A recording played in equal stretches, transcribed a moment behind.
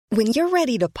When you're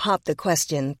ready to pop the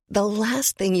question, the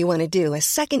last thing you want to do is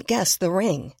second-guess the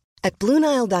ring. At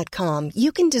BlueNile.com,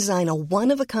 you can design a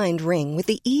one-of-a-kind ring with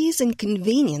the ease and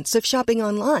convenience of shopping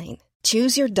online.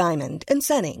 Choose your diamond and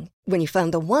setting. When you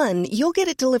find the one, you'll get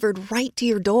it delivered right to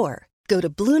your door. Go to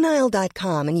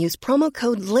BlueNile.com and use promo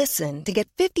code LISTEN to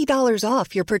get $50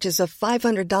 off your purchase of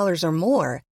 $500 or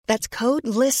more. That's code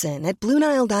LISTEN at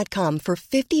BlueNile.com for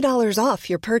 $50 off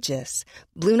your purchase.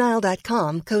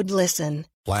 BlueNile.com, code LISTEN.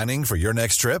 Planning for your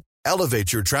next trip?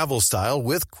 Elevate your travel style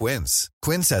with Quince.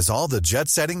 Quince has all the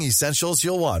jet-setting essentials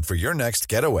you'll want for your next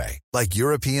getaway, like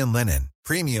European linen,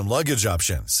 premium luggage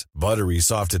options, buttery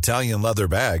soft Italian leather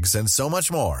bags, and so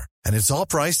much more. And it's all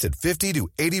priced at 50 to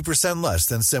 80% less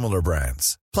than similar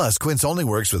brands. Plus, Quince only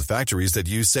works with factories that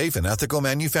use safe and ethical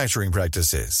manufacturing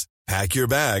practices. Pack your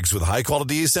bags with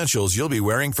high-quality essentials you'll be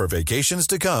wearing for vacations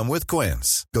to come with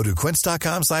Quince. Go to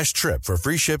quince.com/trip for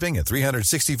free shipping and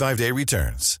 365-day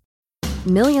returns.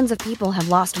 Millions of people have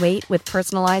lost weight with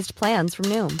personalized plans from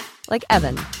Noom. Like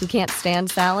Evan, who can't stand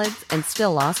salads and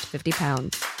still lost 50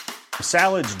 pounds.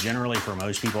 Salads generally for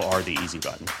most people are the easy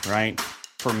button, right?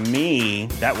 For me,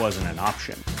 that wasn't an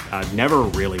option. I never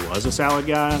really was a salad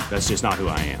guy. That's just not who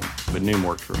I am. But Noom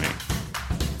worked for me.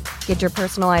 Get your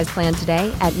personalized plan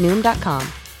today at Noom.com.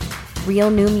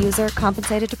 Real Noom user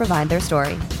compensated to provide their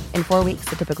story. In 4 weeks,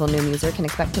 the typical Noom user can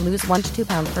expect to lose 1 to 2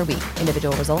 pounds per week.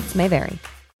 Individual results may vary.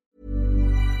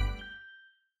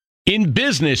 In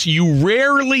business, you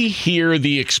rarely hear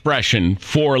the expression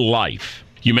 "for life."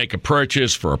 You make a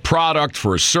purchase for a product,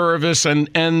 for a service, and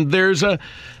there's a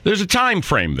time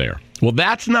frame there. Well,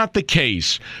 that's not the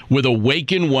case with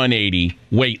Awaken 180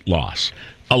 weight loss.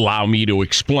 Allow me to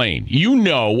explain. You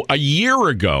know, a year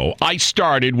ago, I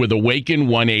started with Awaken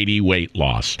 180 weight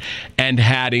loss and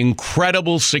had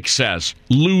incredible success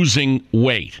losing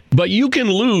weight. But you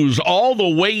can lose all the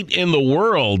weight in the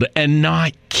world and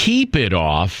not keep it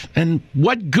off. And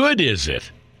what good is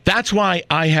it? That's why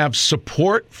I have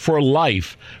support for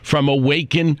life from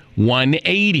Awaken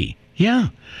 180. Yeah.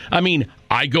 I mean,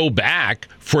 I go back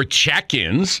for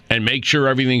check-ins and make sure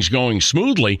everything's going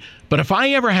smoothly. But if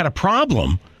I ever had a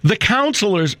problem, the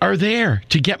counselors are there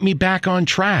to get me back on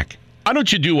track. Why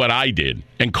don't you do what I did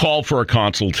and call for a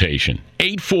consultation?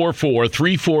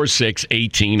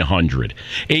 844-346-1800.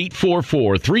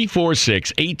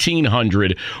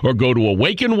 844-346-1800 or go to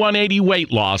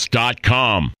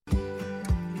awaken180weightloss.com.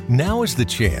 Now is the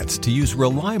chance to use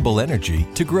reliable energy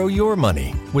to grow your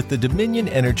money with the Dominion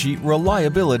Energy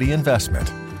Reliability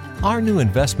Investment. Our new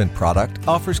investment product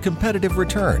offers competitive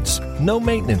returns, no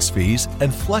maintenance fees,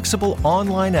 and flexible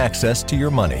online access to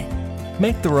your money.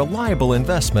 Make the reliable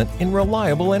investment in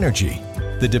reliable energy.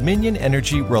 The Dominion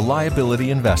Energy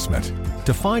Reliability Investment.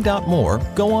 To find out more,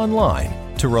 go online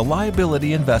to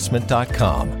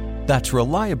reliabilityinvestment.com. That's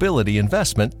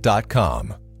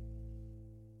reliabilityinvestment.com.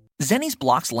 Zenni's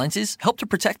Blocks lenses help to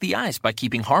protect the eyes by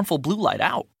keeping harmful blue light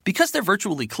out. Because they're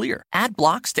virtually clear, add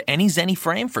blocks to any Zenni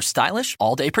frame for stylish,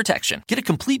 all-day protection. Get a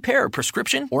complete pair of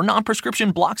prescription or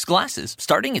non-prescription Blocks glasses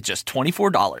starting at just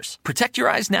 $24. Protect your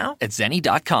eyes now at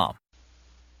Zenni.com.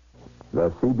 The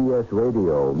CBS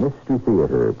Radio Mystery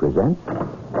Theater presents...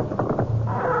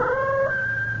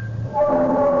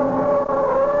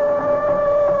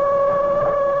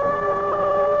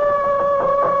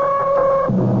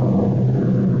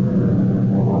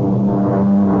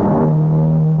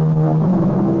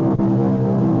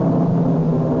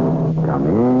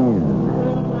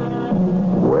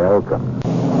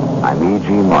 I'm E.G.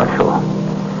 Marshall.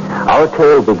 Our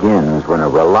tale begins when a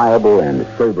reliable and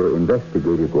sober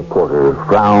investigative reporter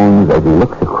frowns as he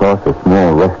looks across a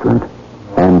small restaurant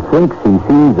and thinks he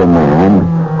sees a man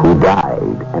who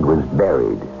died and was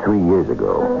buried 3 years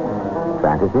ago.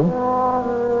 Fantasy?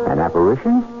 An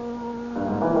apparition?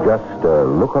 Just a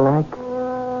look-alike?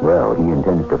 Well, he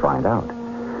intends to find out.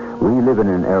 We live in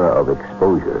an era of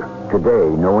exposure. Today,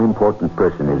 no important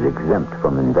person is exempt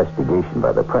from investigation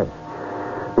by the press,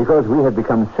 because we have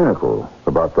become cynical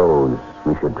about those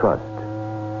we should trust.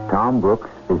 Tom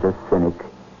Brooks is a cynic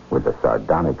with a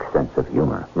sardonic sense of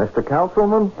humor. Mr.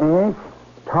 Councilman? Yes?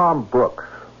 Tom Brooks.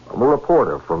 I'm a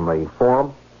reporter from the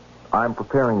Forum. I'm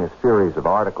preparing a series of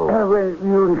articles. Well,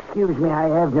 you'll excuse me, I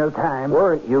have no time.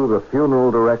 Weren't you the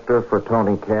funeral director for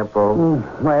Tony Campo?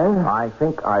 Well? I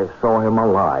think I saw him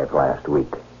alive last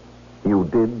week. You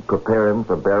did prepare him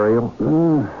for burial?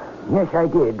 Yes, I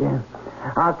did.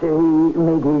 After he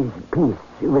made his peace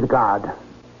with God.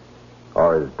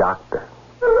 Or his doctor.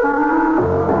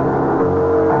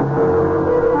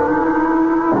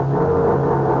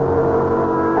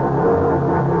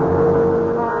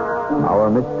 Our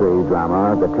mystery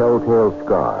drama, The Telltale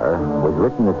Scar, was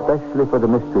written especially for the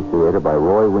Mystery Theater by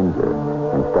Roy Windsor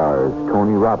and stars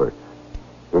Tony Roberts.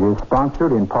 It is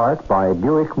sponsored in part by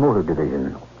Buick Motor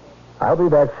Division. I'll be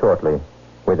back shortly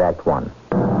with Act One.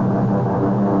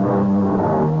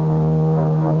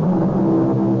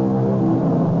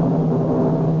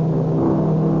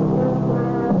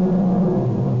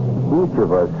 Each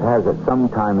of us has at some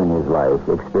time in his life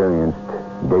experienced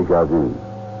déjà vu,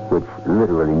 which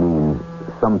literally means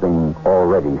something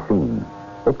already seen.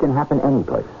 It can happen any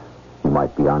place. You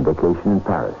might be on vacation in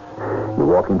Paris. You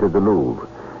walk into the Louvre,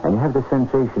 and you have the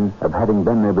sensation of having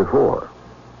been there before.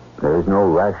 There is no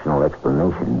rational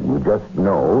explanation. You just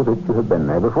know that you have been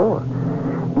there before.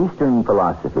 Eastern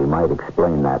philosophy might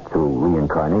explain that through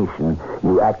reincarnation.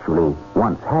 You actually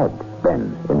once had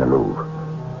been in the Louvre.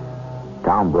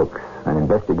 Tom Brooks, an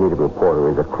investigative reporter,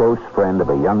 is a close friend of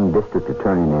a young district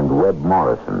attorney named Webb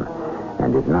Morrison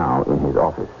and is now in his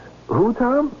office. Who,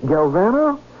 Tom?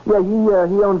 Galvano? Yeah,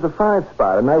 he owns the Five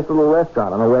Spot, a nice little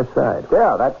restaurant on the west side.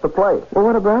 Yeah, that's the place. Well,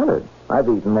 what about it? I've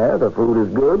eaten there. The food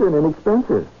is good and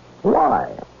inexpensive.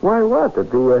 Why? Why what?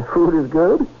 That the food is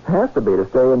good? Has to be to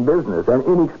stay in business. And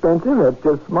inexpensive? That's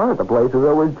just smart. The place is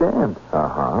always jammed.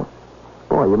 Uh-huh.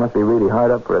 Boy, you must be really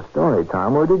hard up for a story,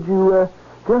 Tom. Or did you,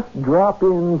 just drop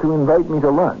in to invite me to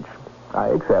lunch? I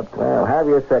accept. Well, have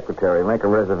your secretary make a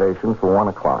reservation for 1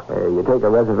 o'clock. You take a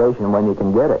reservation when you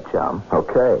can get it, chum.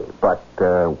 Okay, but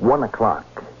 1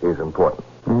 o'clock is important.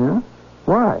 Mm-hmm.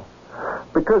 Why?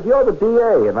 Because you're the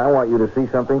DA, and I want you to see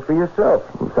something for yourself.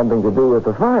 Something to do with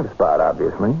the Five Spot,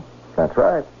 obviously. That's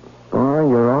right. Oh,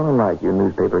 you're all alike, you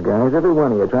newspaper guys. Every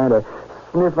one of you trying to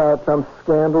sniff out some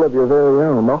scandal of your very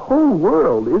own. The whole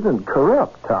world isn't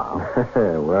corrupt, Tom.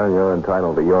 Well, you're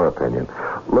entitled to your opinion.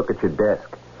 Look at your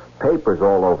desk. Papers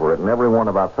all over it, and every one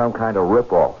about some kind of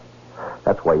rip-off.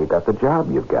 That's why you got the job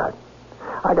you've got.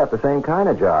 I got the same kind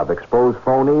of job. Expose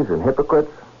phonies and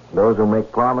hypocrites, those who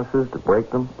make promises to break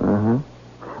them. Mm-hmm.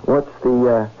 What's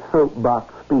the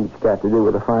soapbox speech got to do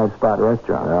with the Five Spot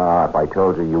restaurant? Ah, if I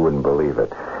told you, you wouldn't believe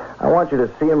it. I want you to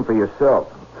see him for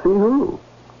yourself. See who?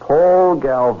 Paul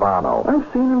Galvano.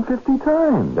 I've seen him 50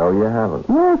 times. No, you haven't.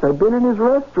 Yes, I've been in his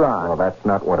restaurant. Well, that's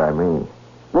not what I mean.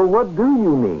 Well, what do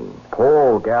you mean?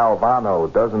 Paul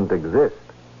Galvano doesn't exist.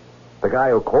 The guy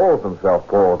who calls himself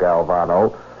Paul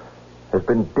Galvano has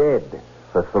been dead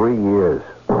for 3 years.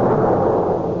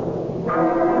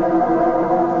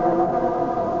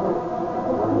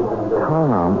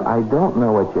 Tom, I don't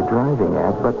know what you're driving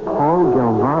at, but Paul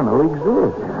Galvano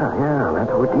exists. Yeah,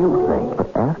 that's what you think.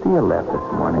 But after you left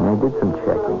this morning, I did some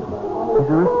checking. He's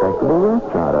a respectable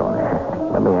restaurant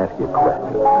owner. Let me ask you a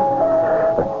question.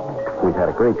 We've had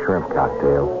a great shrimp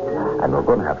cocktail, and we're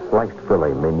going to have sliced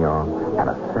filet mignon and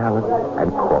a salad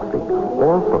and coffee,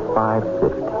 all for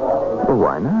 $5.50. Well,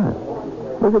 why not?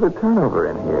 Look at the turnover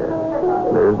in here.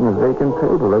 There isn't a vacant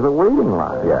table. There's a waiting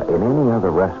line. Yeah, in any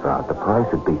other restaurant, the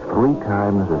price would be 3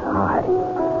 times as high.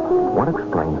 What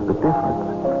explains the difference?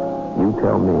 You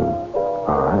tell me.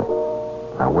 All right.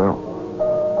 I will.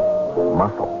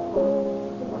 Muscle.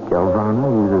 Galvano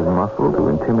uses muscle to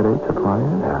intimidate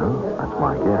suppliers? Yeah, that's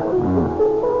my guess.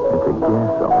 It's a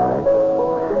guess, all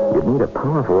right. You'd need a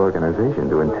powerful organization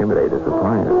to intimidate the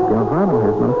suppliers. Galvano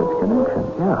has no such connection.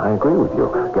 Yeah, I agree with you.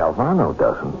 Galvano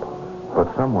doesn't.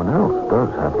 But someone else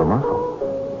does have the muscle.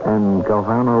 And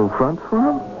Galvano fronts for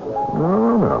him?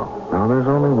 No. No, there's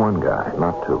only one guy,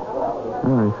 not two. Oh,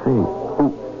 I see.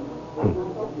 Oh, hey.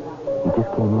 He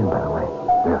just came in, by the way.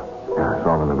 Yeah, I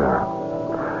saw him in the mirror.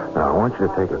 Now, I want you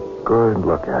to take a good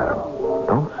look at him.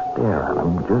 Don't stare at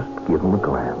him. Just give him a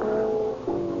glance.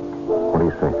 What do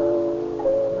you think?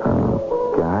 A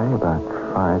guy about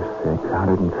 5'6",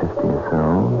 150 or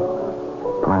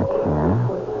so. Black hair.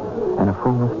 And a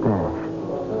full mustache.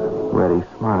 Ready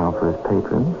smile for his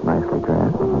patrons. Nicely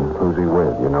dressed. Mm-hmm. Who's he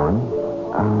with? You know him?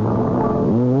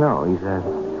 No. He's a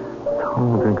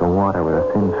tall drink of water with a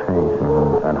thin face.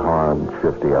 Mm-hmm. And hard,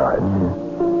 shifty eyes. Mm-hmm.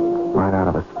 Right out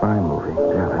of a spy movie.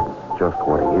 Yeah, that's just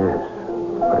what he is.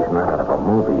 But he's not out of a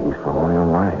movie. He's from real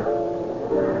life.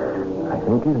 I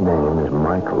think his name is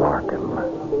Mike Larkin.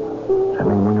 Does that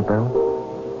name ring a bell?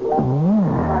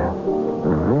 Yeah,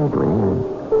 vaguely.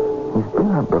 He's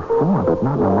been up before, but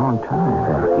not in a long time.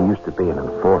 Yeah, he used to be an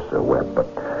enforcer, Webb, but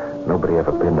nobody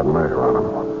ever pinned a murder on him.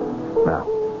 Now,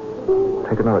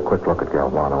 take another quick look at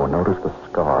Galvano and notice the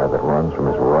scar that runs from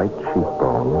his right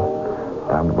cheekbone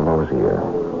down to below his ear.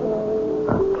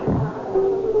 Okay.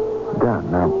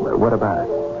 Done. Now, what about it?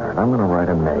 All right, I'm going to write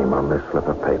a name on this slip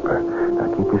of paper. Now,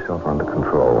 keep yourself under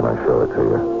control when I show it to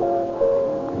you.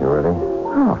 You ready?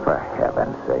 Oh, for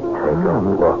heaven's sake, take a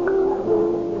look.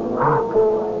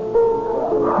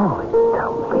 Holy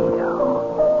Toledo.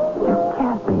 You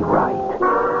can't be right.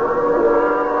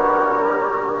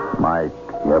 Mike,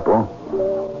 Yepple?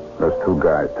 There's two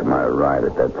guys to my right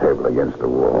at that table against the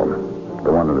wall.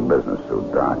 The one in the business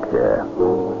suit, Doc, yeah.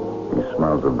 He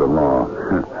smells of the law.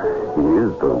 He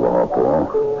is the law,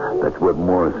 Paul. That's Webb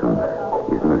Morrison.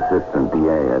 He's an assistant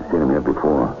DA. I've seen him here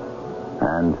before.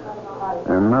 And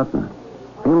nothing.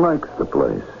 He likes the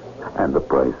place. And the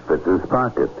price fits his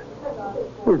pocket.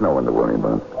 He's no one to worry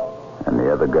about. And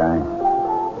the other guy?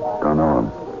 Don't know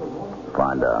him.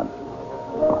 Find out.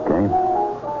 Okay?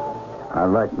 I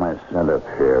like my setup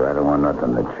here. I don't want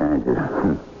nothing that changes.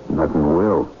 Nothing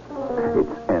will.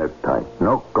 It's airtight.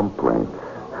 No complaints.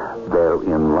 They're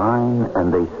in line,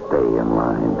 and they stay in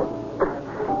line.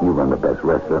 You run the best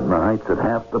restaurant in the Heights at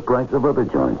half the price of other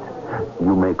joints.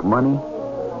 You make money,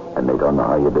 and they don't know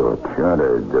how you do it. Sure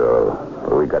they do.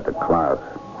 But we got the clout.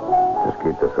 Just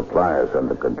keep the suppliers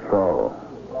under control.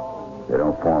 They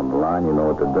don't form the line, you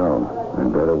know what to do.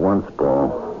 And did it once,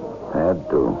 Paul. Had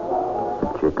to. The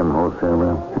chicken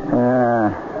wholesaler?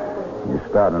 Yeah. You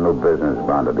start a new business,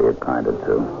 bound to be a kind of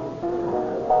two.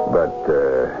 But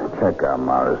check out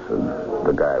Morrison,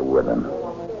 the guy with him.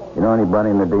 You know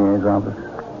anybody in the DA's office?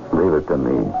 Leave it to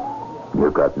me.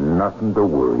 You've got nothing to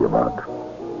worry about.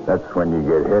 That's when you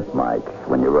get hit, Mike,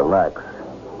 when you relax.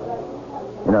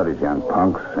 You know these young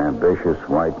punks, ambitious,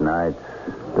 white knights,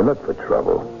 they look for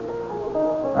trouble.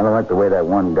 I don't like the way that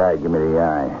one guy gave me the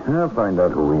eye. I'll find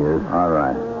out who he is. All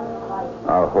right.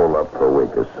 I'll hold up for a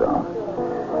week or so.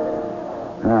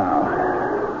 Now,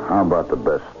 how about the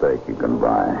best steak you can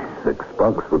buy?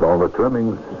 $6 with all the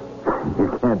trimmings.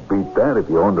 You can't beat that if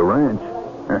you own the ranch.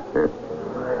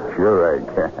 Sure I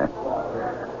can.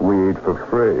 We eat for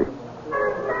free.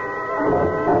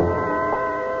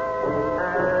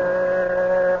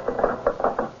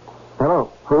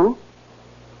 Hello, who?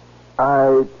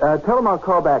 Tell him I'll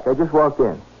call back. I just walked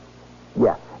in.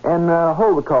 Yeah, and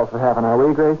hold the call for half an hour, will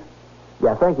you, Grace?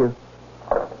 Yeah, thank you.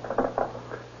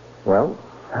 Well,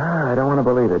 I don't want to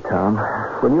believe it, Tom.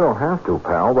 Well, you don't have to,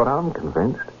 pal, but I'm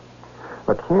convinced.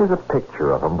 Look, here's a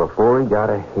picture of him before he got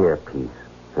a hairpiece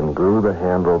and grew the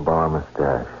handlebar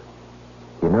mustache.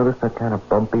 You notice that kind of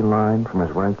bumpy line from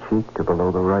his right cheek to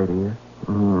below the right ear?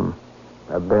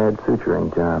 A bad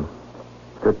suturing job.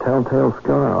 It's a telltale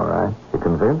scar, all right. You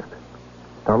convinced?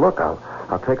 Now, look,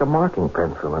 I'll take a marking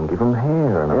pencil and give him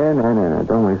hair and... No.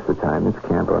 Don't waste the time. It's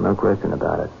Campo, no question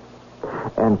about it.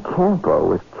 And Campo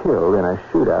was killed in a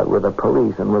shootout with the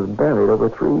police and was buried over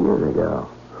 3 years ago.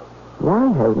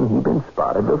 Why hasn't he been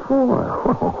spotted before?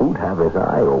 Well, who'd have his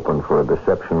eye open for a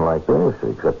deception like this,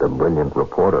 except a brilliant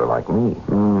reporter like me?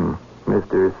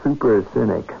 Mr. Super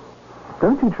Cynic.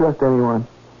 Don't you trust anyone?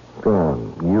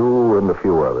 You and a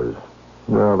few others.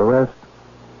 No, the rest?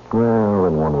 Well,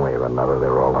 in one way or another,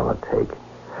 they're all on the take.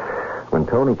 When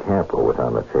Tony Campo was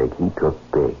on the take, he took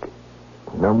big.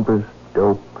 Numbers,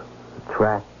 dope,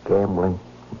 track, gambling.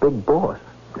 Big boss.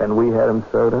 And we had him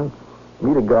sewed up.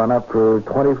 He'd have gone up for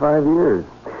 25 years.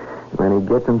 Then he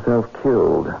gets himself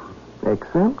killed.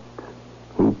 Except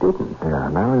he didn't. Yeah,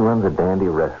 now he runs a dandy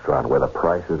restaurant where the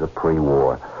prices are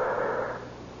pre-war.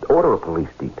 Order a police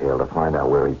detail to find out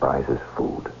where he buys his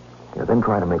food. Yeah, then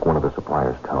try to make one of the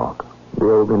suppliers talk. The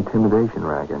old intimidation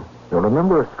racket. You'll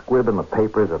remember a squib in the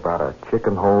papers about a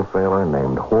chicken wholesaler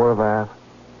named Horvath?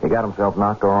 He got himself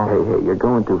knocked off? Hey, you're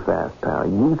going too fast, pal.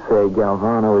 You say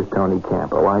Galvano is Tony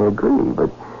Campo. I agree,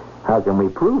 but how can we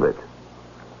prove it?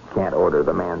 Can't order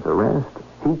the man's arrest.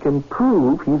 He can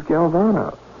prove he's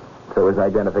Galvano. So his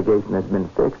identification has been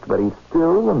fixed, but he's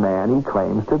still the man he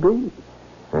claims to be.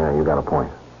 Yeah, you got a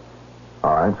point.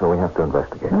 All right, so we have to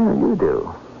investigate. Yeah, you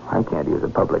do. I can't use a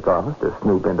public office to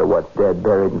snoop into what's dead,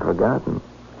 buried, and forgotten.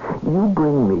 You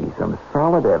bring me some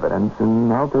solid evidence,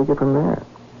 and I'll take it from there.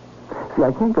 See,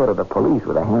 I can't go to the police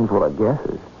with a handful of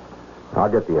guesses. I'll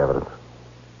get the evidence.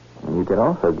 And you could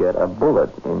also get a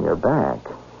bullet in your back.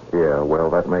 Yeah,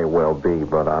 well, that may well be,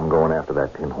 but I'm going after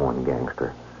that tin horn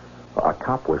gangster. A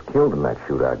cop was killed in that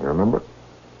shootout, you remember?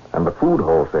 And the food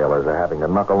wholesalers are having to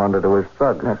knuckle under to his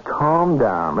thugs. Now, calm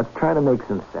down. Let's try to make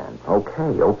some sense.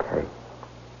 Okay.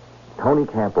 Tony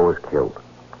Campo is killed.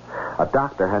 A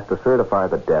doctor has to certify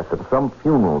the death, and some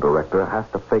funeral director has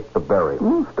to fake the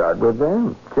burial. Start with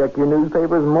them. Check your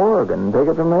newspaper's morgue and take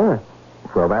it from there.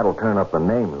 So that'll turn up the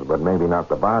names, but maybe not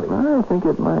the body. I think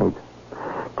it might.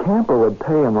 Campo would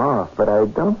pay him off, but I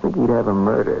don't think he'd have him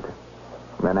murdered.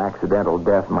 An accidental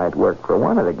death might work for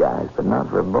one of the guys, but not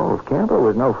for both. Campo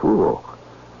was no fool.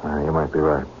 You might be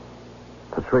right.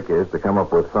 The trick is to come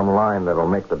up with some line that'll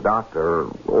make the doctor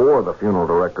or the funeral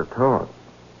director talk.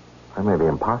 That may be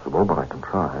impossible, but I can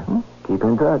try. Keep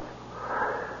in touch.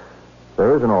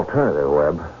 There is an alternative,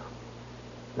 Webb.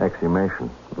 Exhumation.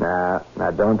 Now,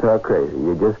 don't talk crazy.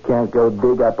 You just can't go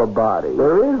dig up a body.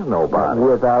 There is no body.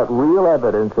 Without real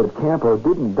evidence that Campo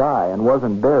didn't die and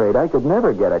wasn't buried, I could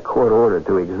never get a court order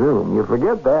to exhume. You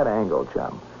forget that angle,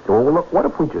 chum. Well, look, what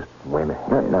if we just went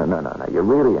ahead? No. You're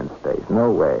really in space.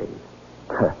 No way.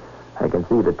 I can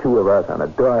see the two of us on a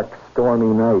dark, stormy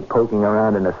night poking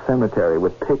around in a cemetery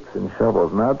with picks and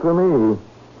shovels. Not for me.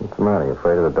 What's the matter? You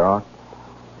afraid of the dark?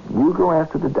 You go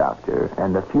after the doctor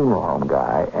and the funeral home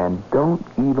guy and don't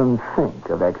even think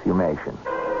of exhumation.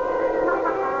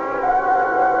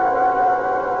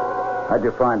 How'd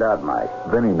you find out, Mike?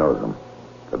 Vinny knows him.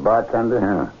 The bartender?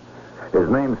 Yeah. His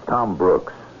name's Tom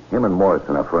Brooks. Him and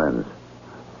Morrison are friends.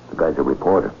 The guy's a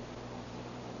reporter.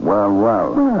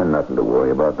 Well. Nothing to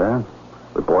worry about that.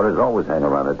 Reporters always hang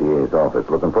around the DA's office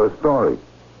looking for a story.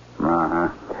 Uh-huh.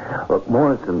 Look,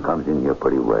 Morrison comes in here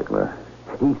pretty regular.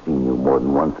 He's seen you more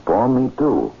than once, Paul. Me,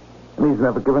 too. And he's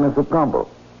never given us a tumble.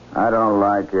 I don't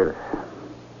like it.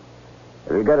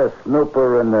 Have you got a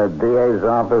snooper in the DA's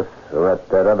office or at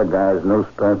that other guy's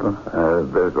newspaper?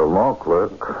 There's a law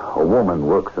clerk. A woman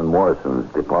works in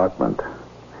Morrison's department.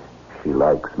 She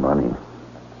likes money.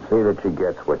 See that she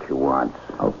gets what she wants.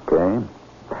 Okay.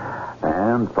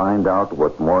 And find out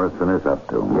what Morrison is up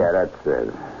to. Yeah, that's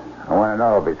it. I want to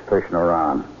know if he's fishing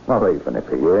around. Well, even if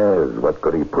he is, what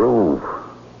could he prove?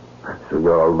 So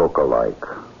you're a look-alike.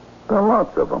 There are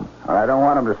lots of them. I don't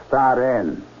want him to start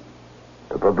in.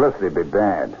 The publicity be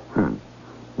bad.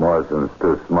 Morrison's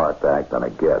too smart to act on a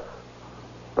guess.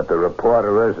 But the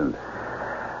reporter isn't.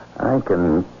 I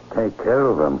can take care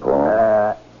of him,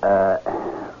 Paul.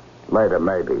 Later,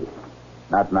 maybe.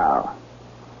 Not now.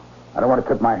 I don't want to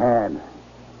tip my hand.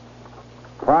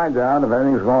 Find out if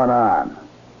anything's going on.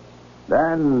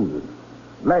 Then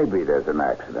maybe there's an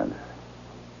accident.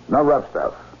 No rough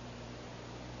stuff.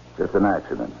 Just an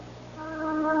accident.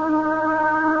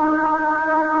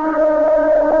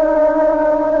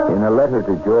 In a letter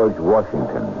to George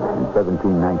Washington in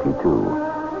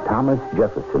 1792, Thomas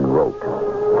Jefferson wrote,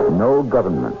 "No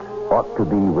government ought to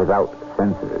be without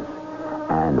censors,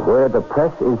 and where the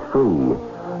press is free,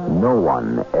 no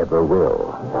one ever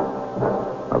will."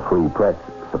 A free press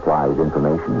supplies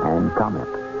information and comment.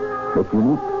 It's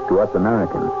unique to us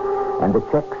Americans, and the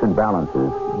checks and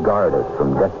balances guard us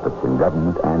from despots in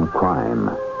government and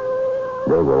crime.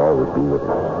 They will always be with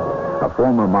us. A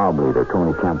former mob leader,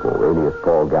 Tony Campo, alias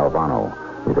Paul Galvano,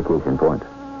 is a case in point.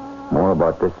 More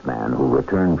about this man who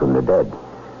returned from the dead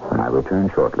when I return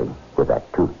shortly with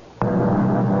Act 2.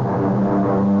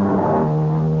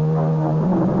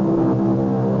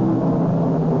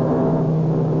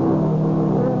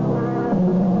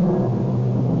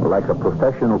 Like a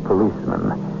professional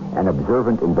policeman, an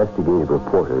observant investigative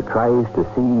reporter tries to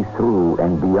see through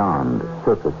and beyond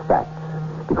surface facts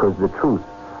because the truth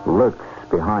lurks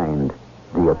behind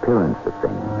the appearance of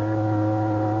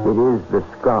things. It is the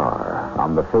scar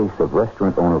on the face of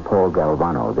restaurant owner Paul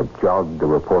Galvano that jogged the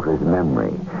reporter's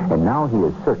memory, and now he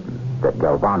is certain that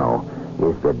Galvano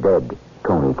is the dead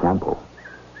Tony Campo.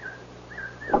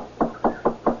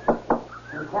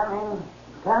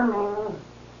 Coming.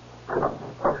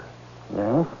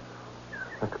 Yes?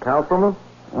 Mr. Councilman?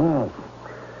 Yes.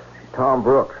 Tom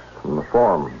Brooks from the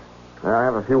Forum. May I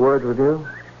have a few words with you?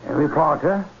 A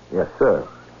reporter? Yes, sir.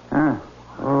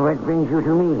 What brings you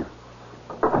to me?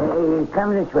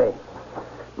 Come this way.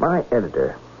 My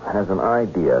editor has an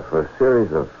idea for a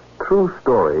series of true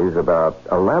stories about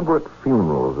elaborate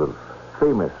funerals of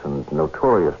famous and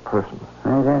notorious persons.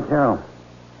 Is that so?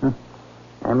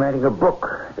 I'm writing a book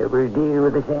that will deal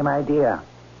with the same idea.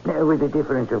 With a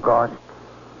difference, of course.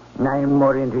 I'm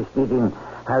more interested in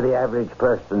how the average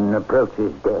person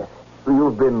approaches death.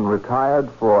 You've been retired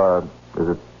for, is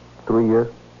it 3 years?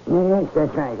 Yes,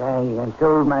 that's right. I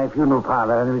sold my funeral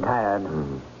parlor and retired.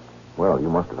 Mm-hmm. Well, you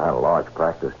must have had a large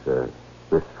practice.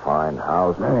 This fine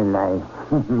house. Well, I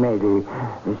made a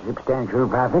substantial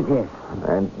profit, yes.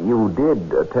 And you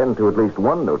did attend to at least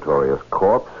one notorious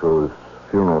corpse whose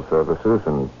funeral services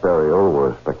and burial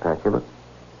were spectacular.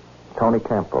 Tony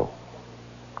Campo.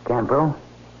 Campo?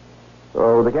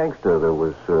 Oh, the gangster that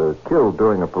was killed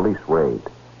during a police raid.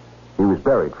 He was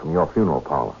buried from your funeral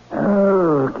parlor.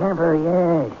 Oh, Campo,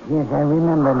 yes. Yes, I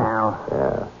remember now.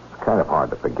 Yeah, it's kind of hard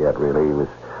to forget, really. He was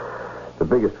the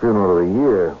biggest funeral of the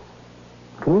year.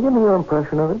 Can you give me your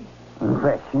impression of it?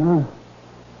 Impression?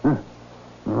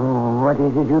 What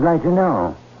is it you'd like to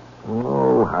know?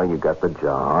 Oh, how you got the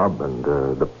job and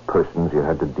the persons you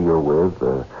had to deal with,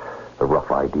 a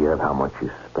rough idea of how much you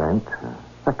spent,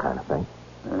 that kind of thing.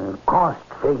 Cost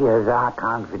figures are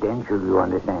confidential, you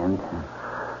understand.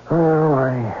 Well,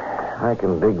 I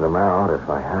can dig them out if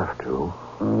I have to.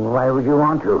 Why would you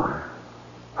want to?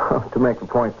 To make the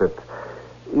point that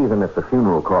even if the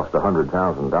funeral cost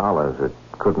 $100,000, it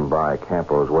couldn't buy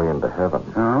Campo's way into heaven.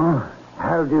 Oh?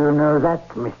 How do you know that,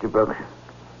 Mr. Brooks?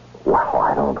 Well,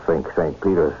 I don't think St.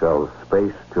 Peter sells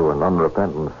space to an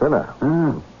unrepentant sinner.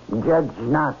 Judge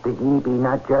not that ye be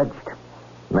not judged.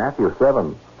 Matthew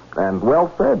 7, and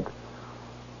well said.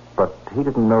 But he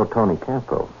didn't know Tony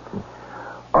Campo.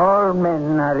 All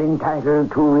men are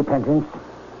entitled to repentance.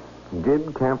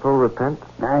 Did Campo repent?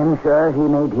 I'm sure he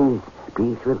made his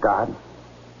peace with God.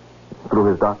 Through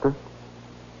his doctor?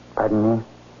 Pardon me?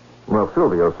 Well,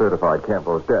 Silvio certified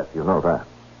Campo's death. You know that.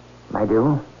 I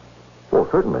do? Well,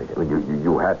 certainly. I mean,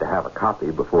 you had to have a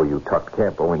copy before you tucked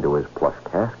Campo into his plush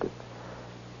casket.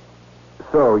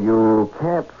 So you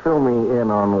can't fill me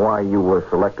in on why you were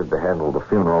selected to handle the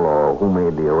funeral or who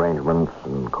made the arrangements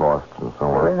and costs and so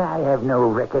on? Well, I have no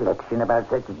recollection about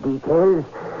such details.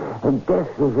 Death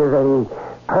is a very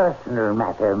personal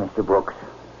matter, Mr. Brooks.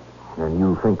 And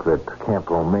you think that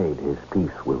Campo made his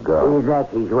peace with God?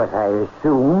 That is what I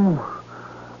assume.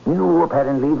 You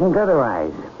apparently think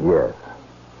otherwise. Yes.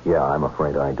 Yeah, I'm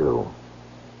afraid I do.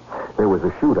 There was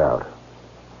a shootout.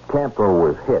 Campo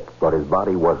was hit, but his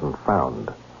body wasn't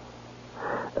found.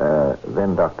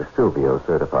 Then Dr. Silvio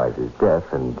certifies his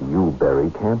death, and you bury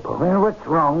Campo. Well, what's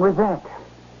wrong with that?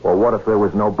 Well, what if there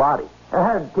was no body?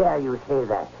 How dare you say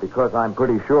that? Because I'm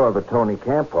pretty sure that Tony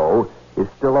Campo is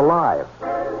still alive.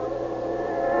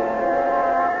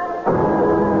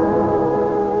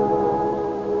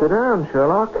 Sit down,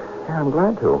 Sherlock. Yeah, I'm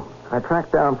glad to. I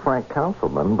tracked down Frank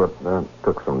Councilman, but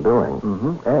took some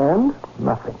doing. And?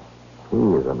 Nothing. He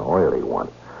is an oily one.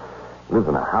 He lives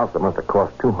in a house that must have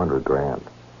cost $200,000.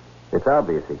 It's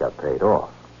obvious he got paid off.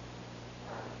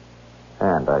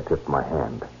 And I tipped my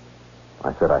hand.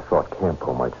 I said I thought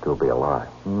Campo might still be alive.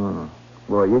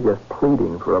 Well, you're just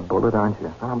pleading for a bullet, aren't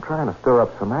you? I'm trying to stir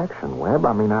up some action, Webb.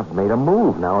 I mean, I've made a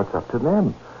move. Now it's up to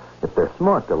them. If they're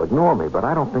smart, they'll ignore me, but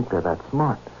I don't think they're that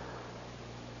smart.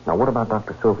 Now, what about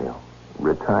Dr. Silvio?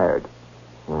 Retired.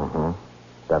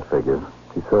 That figures.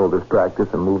 He sold his practice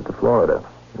and moved to Florida.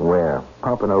 Where?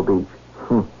 Pompano Beach.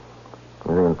 Is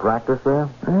he in practice there?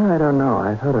 I don't know.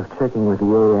 I thought of checking with the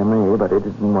AMA, but I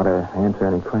didn't want to answer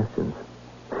any questions.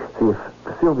 See, if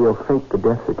Silvio faked the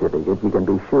death certificate, you can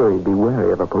be sure he'd be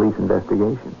wary of a police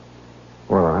investigation.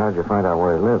 Well, how'd you find out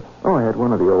where he lived? Oh, I had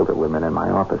one of the older women in my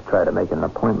office try to make an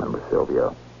appointment with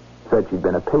Silvio. Said she'd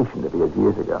been a patient of his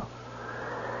years ago.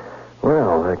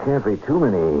 Well, there can't be too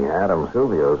many Adam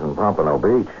Silvios in Pompano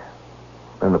Beach.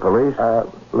 And the police?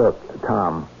 Look,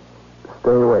 Tom, stay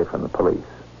away from the police.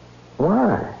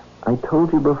 Why? I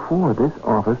told you before, this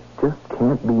office just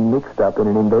can't be mixed up in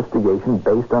an investigation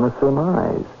based on a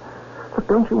surmise. Look,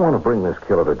 don't you want to bring this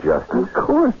killer to justice? Of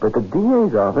course, but the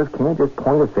DA's office can't just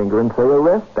point a finger and say,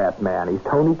 arrest that man. He's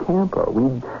Tony Campo.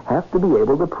 We have to be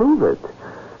able to prove it.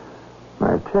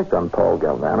 I've checked on Paul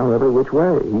Galvano every which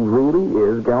way. He really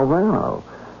is Galvano.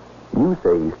 You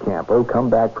say he's Campo, come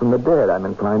back from the dead. I'm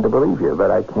inclined to believe you, but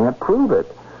I can't prove it.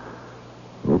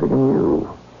 Neither can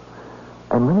you.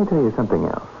 And let me tell you something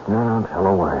else. No, tell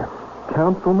away.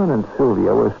 Councilman and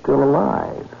Silvio are still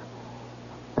alive.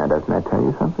 Now, doesn't that tell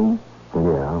you something?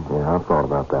 Yeah, I've thought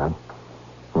about that.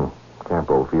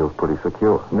 Campo feels pretty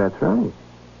secure. That's right.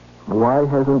 Why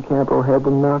hasn't Campo had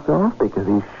them knocked off? Because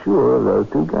he's sure of those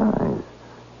two guys.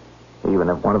 Even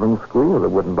if one of them squealed, it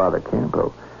wouldn't bother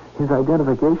Campo. His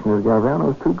identification as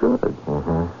Galvano is too good.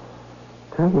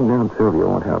 Tracking down Silvio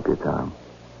won't help you, Tom.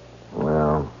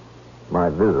 Well, my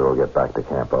visitor will get back to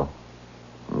Campo.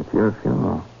 It's your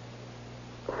funeral.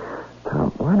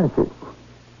 Tom, why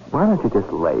don't you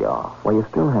just lay off while you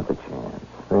still have the chance?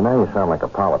 Now you sound like a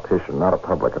politician, not a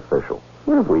public official.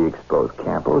 What if we expose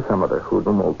Campo? Some other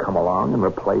hoodlum will come along and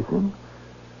replace him?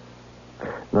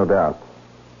 No doubt.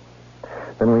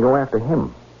 Then we go after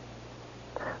him.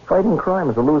 Fighting crime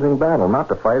is a losing battle. Not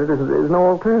to fight it is no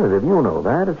alternative. You know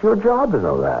that. It's your job to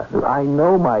know that. I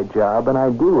know my job, and I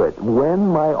do it when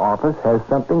my office has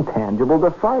something tangible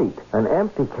to fight. An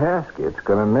empty casket's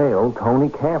going to nail Tony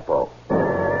Campo.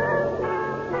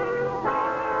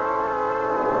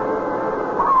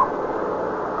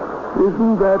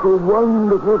 Isn't that a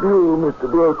wonderful view,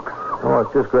 Mr. Brooks? Oh,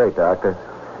 it's just great, Doctor.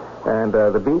 And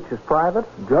the beach is private?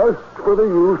 Just for the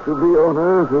use of the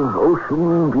owners of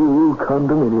Ocean View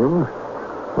condominiums.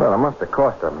 Well, it must have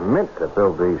cost a mint to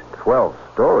build these 12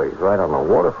 stories right on the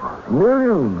waterfront.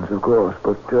 Millions, of course,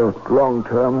 but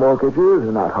long-term mortgages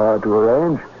are not hard to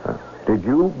arrange. Did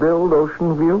you build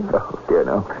Ocean View? Oh, dear,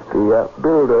 no. The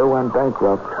builder went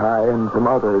bankrupt. I and some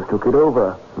others took it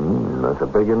over. That's a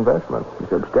big investment.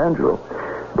 Substantial.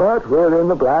 But we're in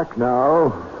the black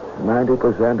now.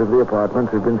 90% of the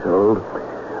apartments have been sold.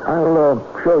 I'll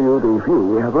show you the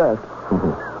few we have left.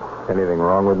 Anything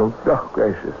wrong with them? Oh,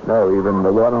 gracious, no. Even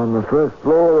the one on the first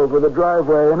floor over the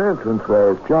driveway and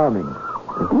entranceway is charming.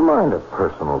 Do you mind a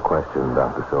personal question,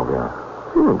 Dr. Silvio?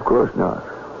 Of course not.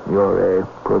 You're a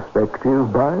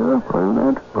prospective buyer,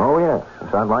 wasn't it? Oh, yes.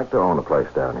 I'd like to own a place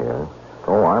down here.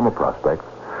 Oh, I'm a prospect.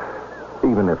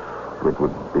 Even if it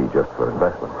would be just for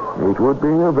investment. It would be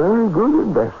a very good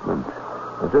investment.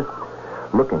 I'm just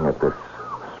looking at this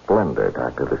splendor,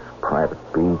 Doctor, this private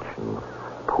beach and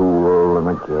pool and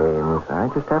the games. I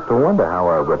just have to wonder how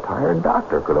a retired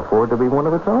doctor could afford to be one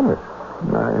of its owners.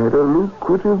 I had a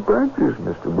lucrative practice,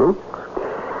 Mr. Brooks,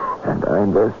 and I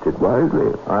invested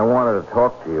wisely. I wanted to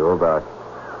talk to you about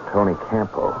Tony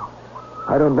Campo.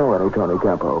 I don't know any Tony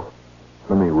Campo.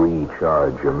 Let me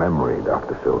recharge your memory,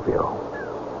 Dr. Silvio.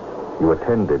 You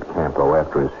attended Campo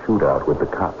after his shootout with the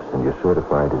cops, and you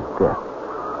certified his death.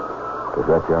 Does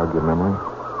that jog your memory?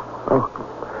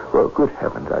 Oh, well, good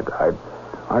heavens,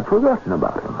 I'd forgotten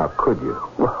about him. How could you?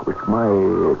 Well, with my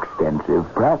extensive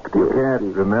practice. You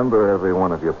can't remember every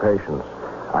one of your patients.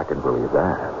 I can believe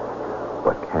that.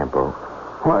 But Campo?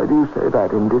 Why do you say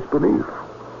that in disbelief?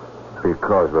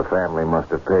 Because the family must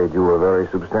have paid you a very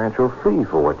substantial fee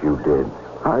for what you did.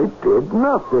 I did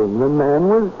nothing. The man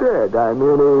was dead. I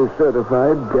merely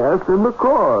certified death and the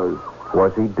cause.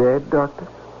 Was he dead, Doctor?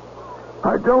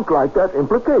 I don't like that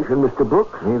implication, Mr.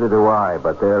 Brooks. Neither do I,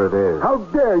 but there it is. How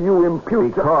dare you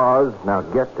impute... Because, now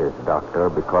get this, Doctor,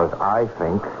 because I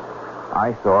think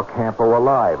I saw Campo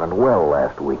alive and well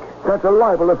last week. That's a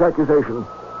libelous accusation.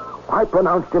 I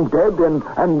pronounced him dead,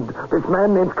 and this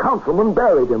man named Councilman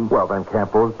buried him. Well, then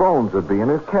Campo's bones would be in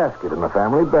his casket in the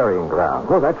family burying ground.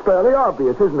 Well, that's fairly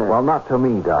obvious, isn't it? Well, not to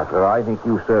me, Doctor. I think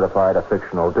you certified a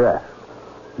fictional death.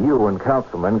 You and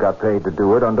Councilman got paid to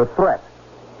do it under threat.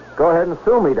 Go ahead and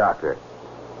sue me, Doctor.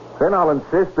 Then I'll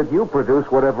insist that you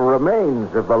produce whatever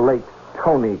remains of the late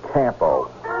Tony Campo.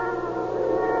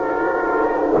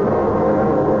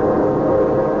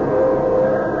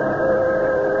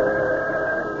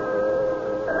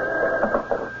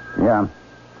 Yeah.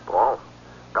 Paul,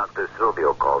 Dr.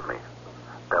 Silvio called me.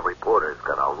 That reporter's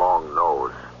got a long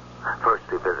nose. First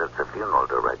he visits the funeral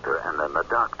director and then the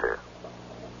doctor.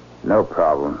 No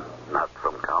problem. Not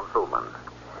from Councilman.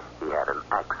 He had an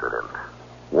accident.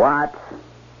 What?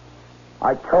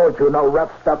 I told you no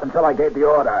rough stuff until I gave the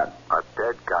order. A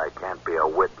dead guy can't be a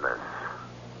witness.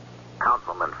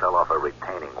 Councilman fell off a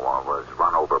retaining wall, was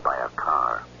run over by a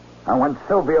car. And when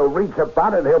Silvio reads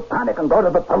about it, he'll panic and go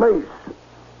to the police.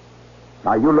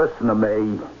 Now, you listen to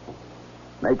me.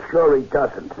 Make sure he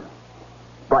doesn't.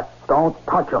 But don't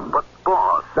touch him. But,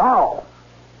 boss... No.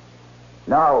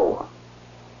 No.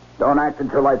 Don't act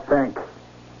until I think.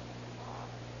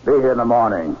 Be here in the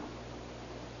morning.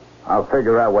 I'll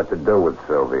figure out what to do with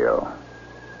Silvio.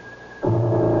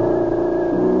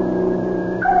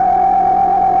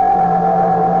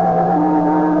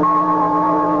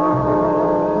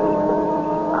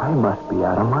 I must be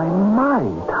out of my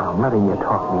mind, Tom, letting you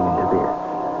talk me into this.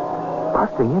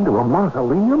 Busting into a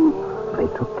mausoleum? They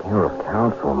took care of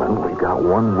Councilman. We've got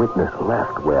one witness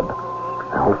left, Webb.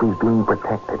 I hope he's being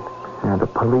protected. Now, the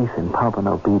police in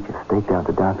Pompano Beach have staked out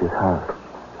the doctor's house.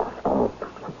 Oh,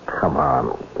 come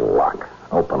on, lock.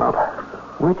 Open up.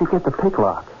 Where'd you get the pick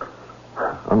lock?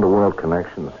 Underworld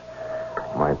connections.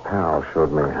 My pal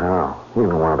showed me how. He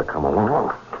even wanted to come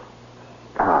along.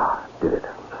 Ah, did it.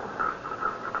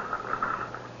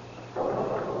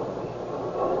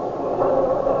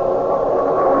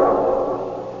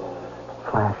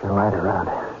 Flash your light around.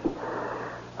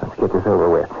 Let's get this over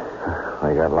with.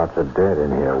 They got lots of dead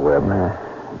in here, Webb.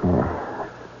 Yeah.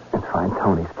 Let's find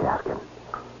Tony's casket.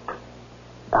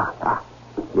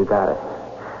 You got it.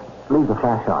 Leave the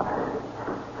flash on.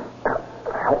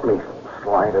 Help me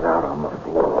slide it out on the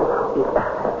floor.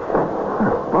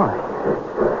 Boy,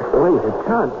 the way it had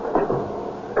turned.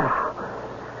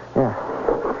 Yeah.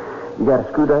 You got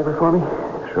a screwdriver for me?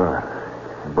 Sure.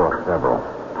 I brought several.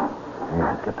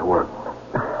 Yeah, get to work.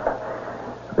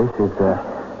 This is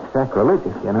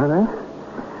sacrilegious, you know that?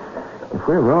 If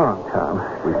we're wrong, Tom...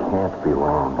 We can't be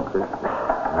wrong.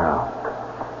 Now,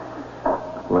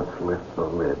 let's lift the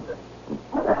lid.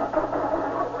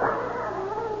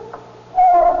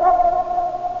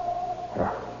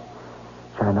 Yeah.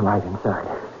 Shine the light inside.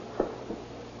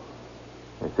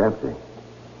 It's empty.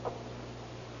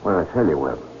 What did I tell you,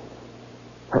 Webb?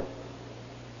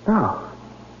 No.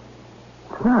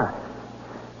 It's not.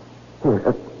 Here,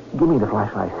 give me the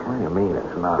flashlight. What do you mean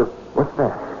it's not? What's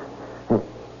that? Hey,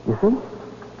 you see?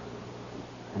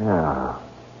 Yeah.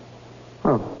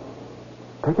 Oh.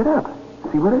 Pick it up.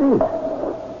 See what it is.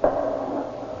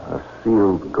 A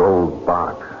sealed gold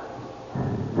box.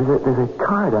 There's a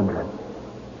card under it.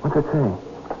 What's it say?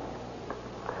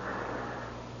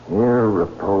 Here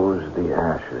repose the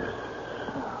ashes.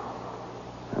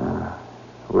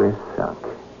 We're sunk.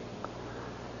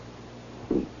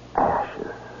 The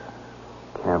ashes.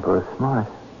 Campo is smart.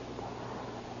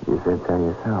 You said so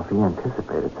yourself. He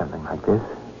anticipated something like this.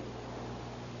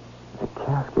 The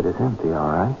casket is empty,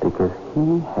 all right, because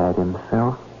he had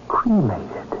himself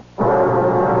cremated.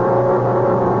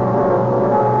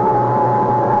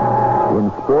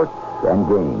 In sports and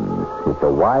games, it's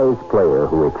a wise player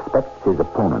who expects his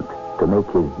opponent to make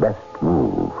his best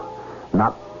move,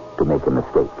 not to make a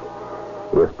mistake.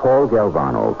 If Paul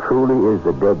Galvano truly is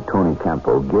the dead Tony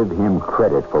Campo, give him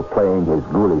credit for playing his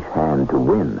ghoulish hand to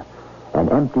win. An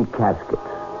empty casket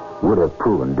would have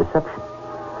proven deception.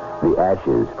 The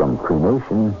ashes from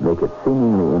cremation make it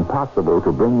seemingly impossible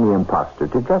to bring the imposter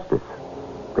to justice.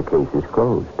 The case is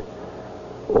closed.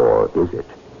 Or is it?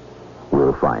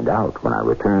 We'll find out when I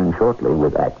return shortly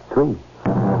with Act 3.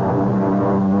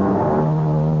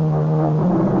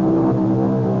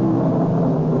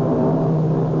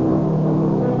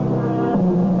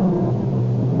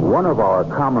 One of our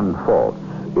common faults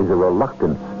is a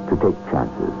reluctance to take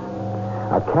chances.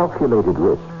 A calculated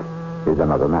risk is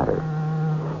another matter.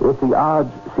 If the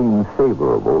odds seem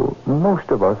favorable, most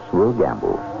of us will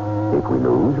gamble. If we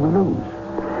lose, we lose.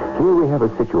 Here we have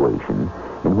a situation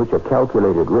in which a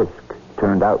calculated risk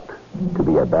turned out to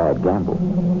be a bad gamble.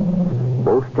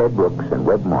 Both Ted Brooks and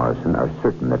Webb Morrison are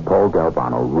certain that Paul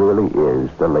Galvano really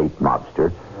is the late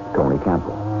mobster, Tony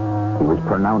Campo. He was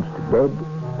pronounced dead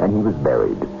and he was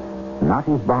buried. Not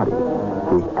his body,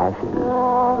 his ashes.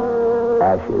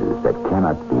 Ashes that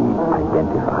cannot be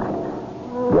identified.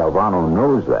 Galvano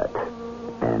knows that,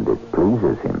 and it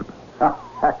pleases him.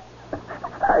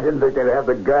 I didn't think they'd have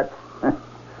the guts.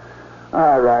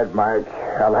 All right, Mike.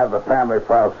 I'll have the family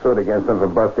file suit against them for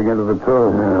busting into the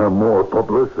tomb. More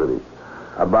publicity.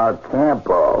 About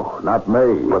Campo, not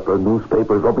me. But the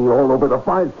newspapers will be all over the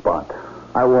find spot.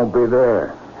 I won't be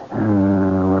there.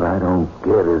 What I don't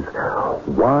get is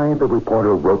why the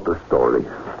reporter wrote the story.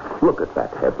 Look at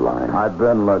that headline. I've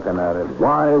been looking at it.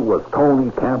 Why was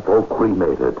Tony Campo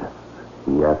cremated?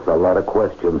 He asks a lot of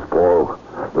questions, Paul.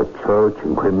 The church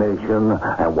and cremation,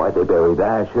 and why they buried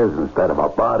ashes instead of a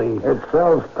body. It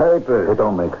sells papers. It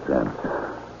don't make sense.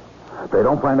 They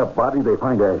don't find a body, they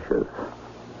find ashes.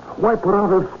 Why put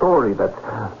out a story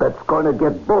that's going to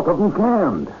get both of them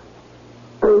canned?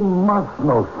 They must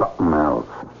know something else.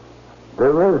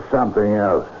 There is something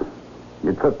else.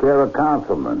 You took care of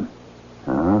Councilman.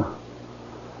 Huh?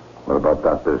 What about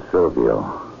Dr.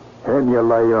 Silvio? Him you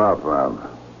lay off of.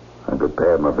 I could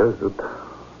pay him a visit.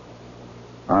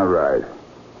 All right.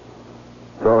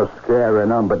 Throw a scare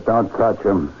in him, but don't touch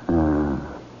him.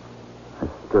 I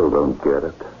still don't get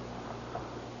it.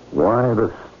 Why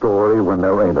the story when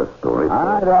there ain't a story?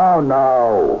 I don't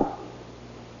know.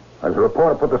 Has the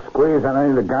reporter put the squeeze on any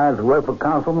of the guys who work for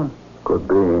Councilman? Could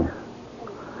be.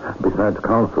 Besides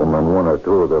Councilman, one or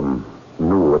two of them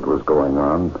knew what was going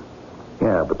on.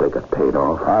 Yeah, but they got paid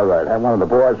off. All right. Have one of the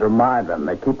boys remind them.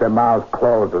 They keep their mouths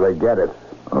closed till they get it.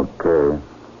 Okay.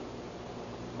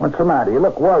 What's the matter? You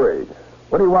look worried.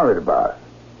 What are you worried about?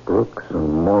 Brooks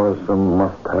and Morrison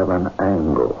must have an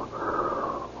angle.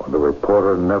 Or the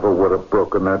reporter never would have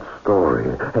broken that story.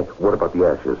 Hey, what about the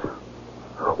ashes?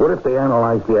 What if they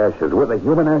analyzed the ashes? Were they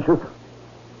human ashes?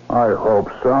 I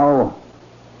hope so.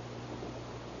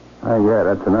 Yeah,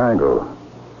 that's an angle.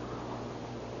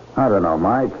 I don't know,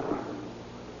 Mike.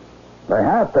 They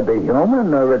have to be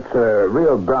human, or it's a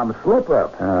real dumb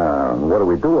slip-up. What do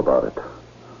we do about it?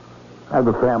 Have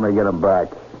the family get them back.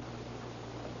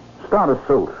 Start a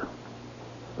suit.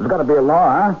 There's got to be a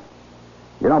law, huh?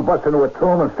 You don't bust into a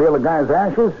tomb and steal a guy's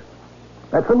ashes?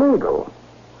 That's illegal.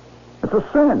 It's a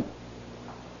sin.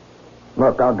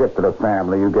 Look, I'll get to the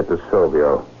family. You get to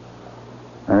Silvio.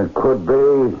 And it could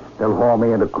be they'll haul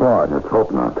me into court. Let's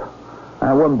hope not.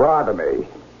 That wouldn't bother me.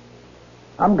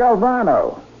 I'm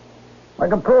Galvano. I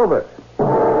can prove it.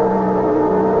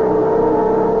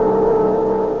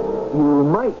 You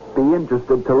might be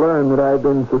interested to learn that I've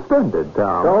been suspended,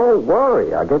 Tom. Don't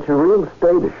worry. I'll get you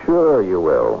reinstated. Sure you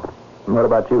will. What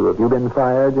about you? Have you been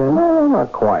fired, Jim? No,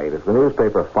 not quite. If the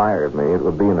newspaper fired me, it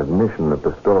would be an admission that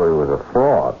the story was a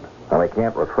fraud. And I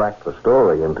can't retract the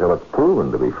story until it's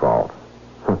proven to be false.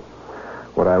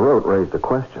 What I wrote raised a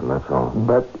question, that's all.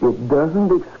 But it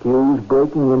doesn't excuse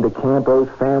breaking into Campo's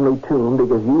family tomb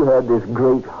because you had this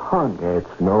great hunch.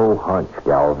 It's no hunch.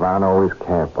 Galvano is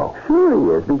Campo. Sure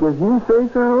he is, because you say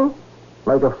so.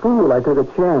 Like a fool, I took a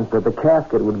chance that the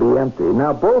casket would be empty.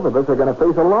 Now both of us are going to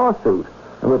face a lawsuit.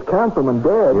 And with Councilman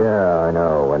dead... Yeah, I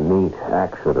know. A neat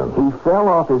accident. He fell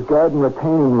off his garden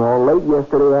retaining wall late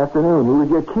yesterday afternoon. He was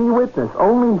your key witness.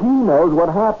 Only he knows what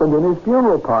happened in his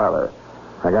funeral parlor.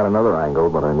 I got another angle,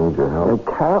 but I need your help.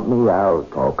 Count me out.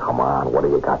 Oh, come on. What do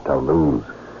you got to lose?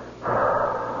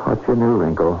 What's your new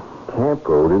wrinkle?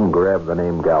 Campo didn't grab the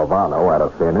name Galvano out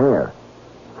of thin air.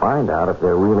 Find out if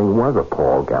there really was a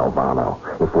Paul Galvano.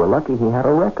 If we're lucky, he had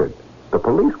a record. The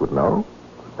police would know.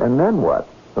 And then what?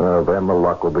 Then the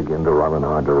luck will begin to run in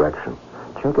our direction.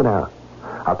 Check it out.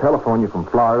 I'll telephone you from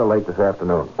Florida late this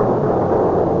afternoon.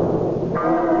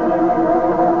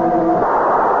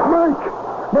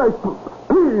 Mike,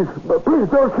 please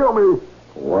don't kill me.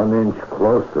 1 inch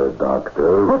closer,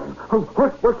 Doctor.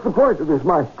 What's the point of this,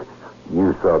 Mike?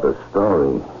 You saw the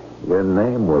story. Your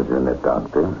name was in it,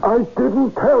 Doctor. I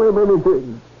didn't tell him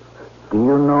anything. Do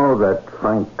you know that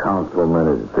Frank Councilman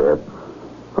is dead?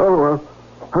 Oh, well,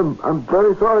 I'm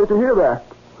very sorry to hear that.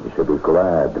 You should be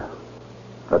glad.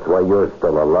 That's why you're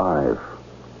still alive.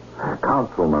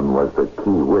 Councilman was the key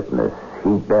witness.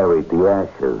 He buried the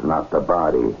ashes, not the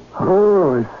body.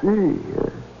 Oh, I see.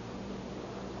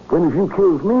 Then if you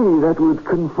killed me, that would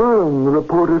confirm the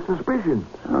reporter's suspicions.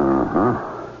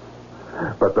 Uh-huh.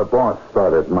 But the boss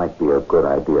thought it might be a good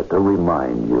idea to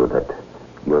remind you that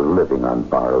you're living on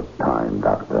borrowed time,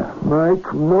 Doctor.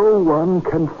 Mike, no one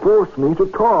can force me to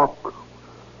talk.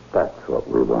 That's what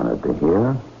we wanted to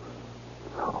hear.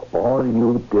 All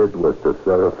you did was to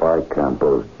certify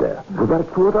Campo's death. Well,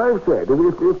 that's what I've said.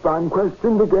 If I'm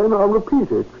questioned again, I'll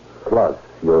repeat it. Plus,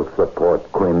 you'll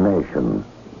support cremation.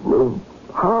 Well,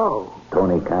 how?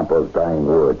 Tony Campo's dying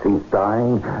words. He's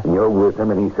dying, and you're with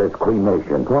him, and he says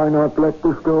cremation. Why not let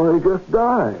the story just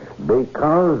die?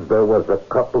 Because there was a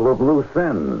couple of loose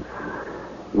ends.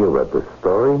 You read the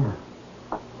story.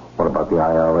 What about the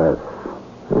IRS?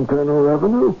 Internal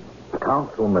Revenue?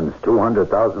 Councilman's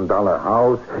 $200,000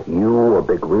 house. You, a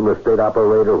big real estate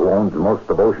operator who owns most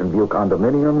of Ocean View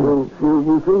condominiums.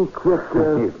 You think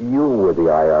that... If you were the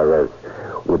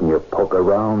IRS, wouldn't you poke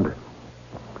around?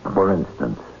 For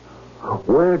instance,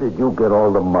 where did you get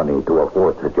all the money to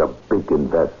afford such a big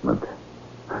investment?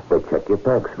 They check your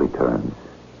tax returns.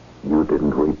 You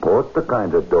didn't report the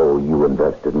kind of dough you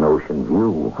invested in Ocean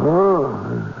View. Oh,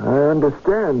 I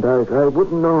understand. I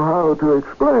wouldn't know how to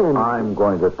explain. I'm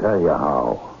going to tell you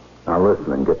how. Now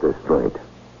listen and get this straight.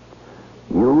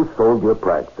 You sold your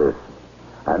practice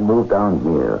and moved down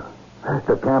here.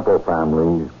 The Campo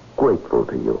family's grateful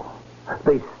to you.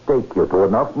 They stake you to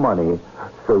enough money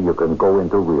so you can go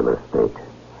into real estate.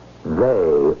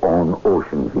 They own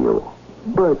Ocean View.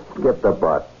 But get the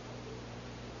but.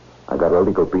 I got a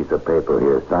legal piece of paper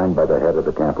here signed by the head of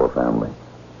the Campo family.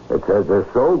 It says they're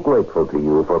so grateful to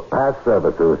you for past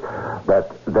services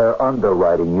that they're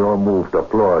underwriting your move to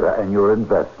Florida and your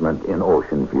investment in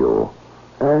Ocean View.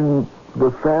 And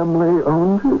the family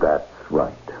owns it? That's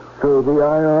right. So the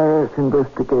IRS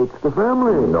investigates the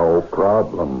family? No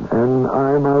problem. And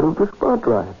I'm out of the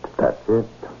spotlight? That's it.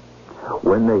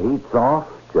 When the heat's off,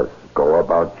 just go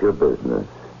about your business.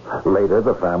 Later,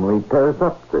 the family tears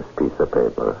up this piece of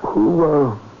paper.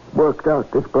 Who worked out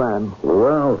this plan?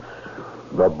 Well,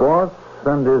 the boss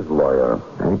and his lawyer.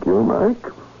 Thank you,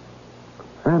 Mike.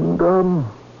 And,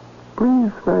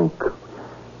 please thank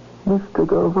Mr.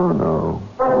 Galvano.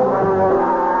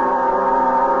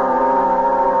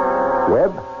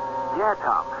 Webb? Yeah,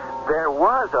 Tom. There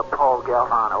was a Paul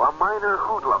Galvano, a minor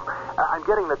hoodlum. I'm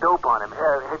getting the dope on him.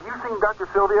 Have you seen Dr.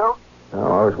 Silvio? No,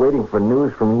 I was waiting for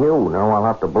news from you. Now I'll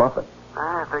have to bluff it.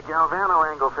 If the Galvano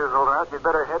angle fizzled out, you'd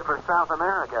better head for South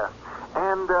America.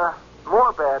 And,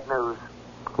 more bad news.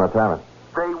 What's happened?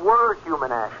 They were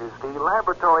human ashes. The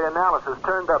laboratory analysis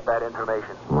turned up that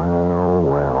information.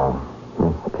 Well.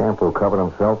 Campo covered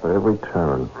himself at every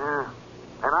turn. Yeah.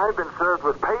 And I've been served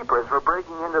with papers for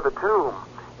breaking into the tomb.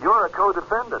 You're a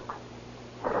co-defendant.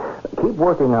 Keep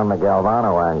working on the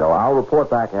Galvano angle. I'll report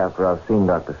back after I've seen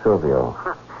Dr. Silvio.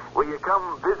 Will you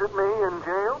come visit me in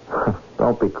jail?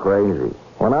 Don't be crazy.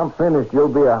 When I'm finished, you'll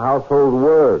be a household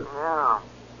word. Yeah.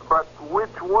 But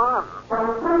which one?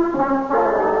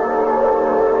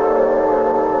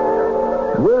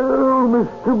 Well,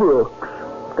 Mr. Brooks,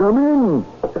 come in.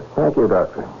 Thank you,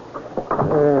 Doctor.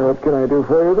 What can I do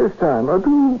for you this time?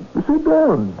 Do sit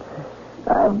down.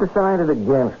 I've decided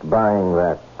against buying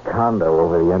that condo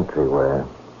over the entryway.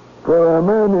 For a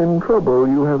man in trouble,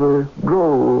 you have a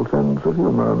droll sense of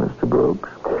humor, Mr. Brooks.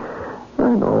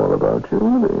 I know all about you.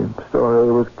 The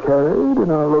story was carried in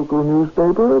our local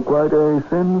newspaper. Quite a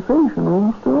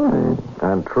sensational story.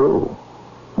 And true.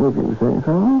 Would you say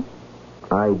so?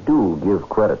 I do give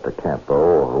credit to Campo,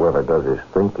 or whoever does his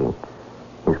thinking.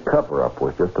 His cover-up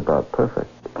was just about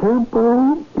perfect.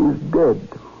 Campo is dead.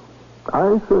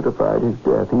 I certified his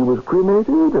death. He was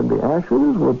cremated, and the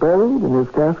ashes were buried in his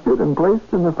casket and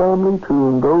placed in the family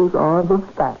tomb. Those are the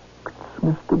facts,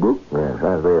 Mr. Brooks. Yes,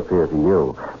 as they appear to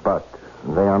you. But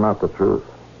they are not the truth.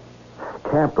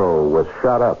 Campo was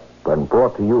shot up and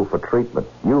brought to you for treatment.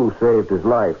 You saved his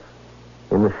life.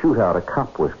 In the shootout, a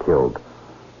cop was killed.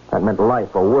 That meant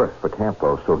life or worse for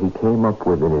Campo, so he came up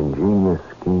with an ingenious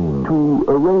scheme. To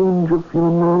arrange a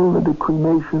funeral and a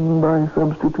cremation by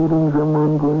substituting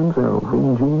someone for himself.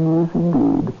 Ingenious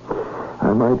indeed.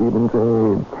 I might even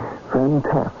say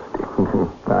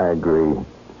fantastic. I agree.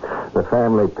 The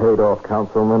family paid off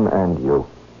Councilman and you.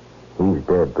 He's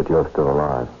dead, but you're still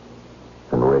alive.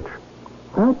 And rich.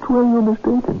 That's where you're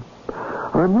mistaken.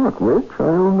 I'm not rich. I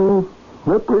only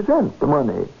represent the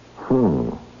money.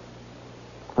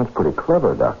 That's pretty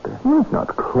clever, Doctor. Well, it's not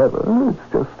clever.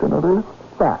 It's just another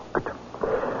fact.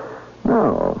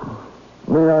 Now,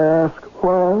 may I ask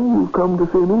why you've come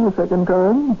to see me a second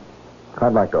time?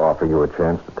 I'd like to offer you a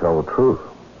chance to tell the truth.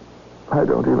 I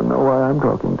don't even know why I'm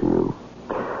talking to you.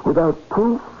 Without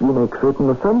proof, you make certain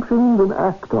assumptions and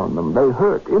act on them. They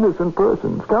hurt innocent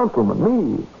persons, Councilman,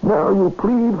 me. Now you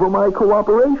plead for my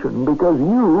cooperation because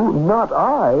you, not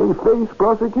I, face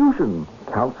prosecution.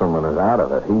 Councilman is out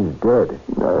of it. He's dead.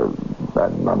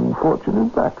 An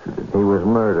unfortunate accident. He was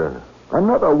murdered.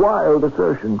 Another wild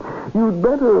assertion. You'd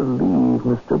better leave,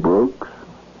 Mr. Brooks.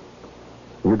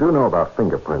 You do know about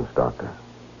fingerprints, Doctor.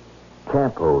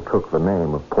 Campo took the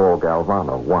name of Paul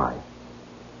Galvano. Why?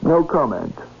 No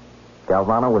comment.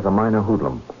 Galvano was a minor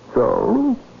hoodlum.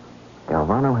 So?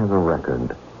 Galvano has a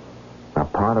record. Now,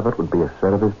 part of it would be a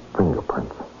set of his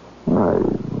fingerprints. I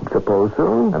suppose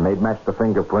so. And they'd match the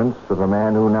fingerprints of the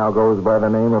man who now goes by the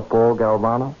name of Paul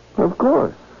Galvano? Of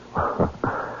course.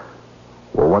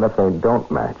 Well, what if they don't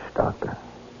match, Doctor?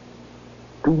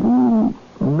 Do you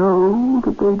know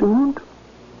that they don't?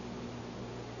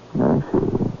 I see.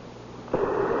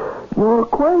 You're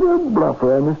quite a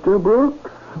bluffer, Mr. Brooks.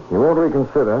 You won't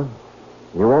reconsider.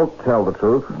 You won't tell the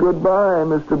truth. Goodbye,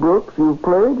 Mr. Brooks. You've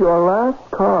played your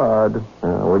last card.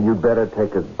 Well, you'd better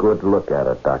take a good look at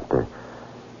it, Doctor.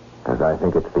 Because I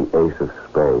think it's the ace of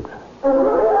spades.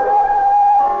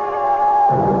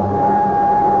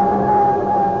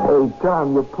 Hey,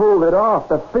 Tom, you pulled it off.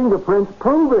 The fingerprints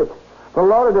prove it. The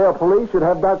Lauderdale police should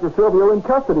have Dr. Silvio in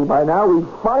custody by now. We've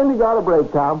finally got a break,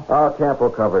 Tom. Campo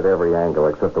covered every angle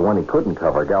except the one he couldn't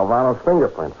cover, Galvano's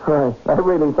fingerprints. Right. I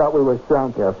really thought we were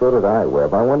sunk. Yeah, so did I,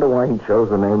 Webb. I wonder why he chose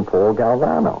the name Paul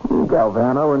Galvano.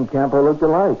 Galvano and Campo looked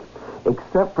alike,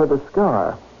 except for the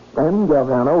scar. And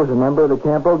Galvano was a member of the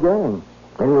Campo gang.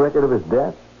 Any record of his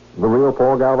death? The real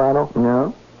Paul Galvano?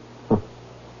 No.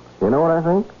 You know what I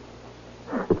think?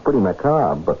 It's pretty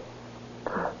macabre, but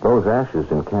those ashes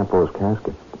in Campo's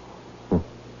casket.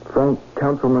 Frank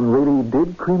Councilman really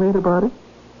did cremate a body?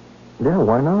 Yeah,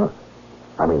 why not?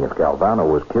 I mean, if Galvano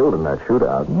was killed in that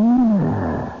shootout.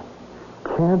 Yeah.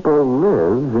 Campo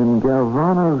lives and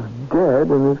Galvano's dead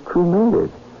and is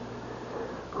cremated.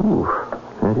 Ooh,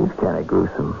 that is kind of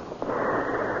gruesome.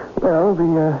 Well,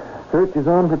 the search is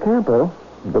on for Campo.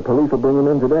 The police will bring him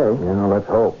in today. Yeah, let's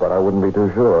hope, but I wouldn't be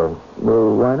too sure.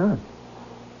 Well, why not?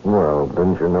 Well,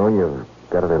 didn't you know you've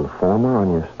got an informer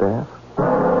on your staff?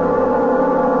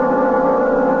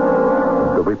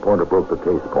 The reporter broke the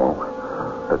case, Paul.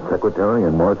 The secretary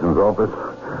in Morrison's office,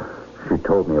 she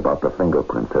told me about the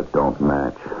fingerprints that don't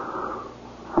match.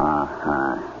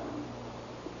 Uh-huh.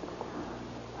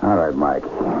 All right, Mike.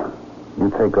 You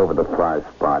take over the 5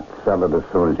 spot. Sell it as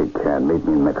soon as you can. Meet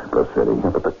me in Mexico City. Yeah,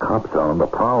 but the cops are on the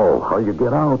prowl. How you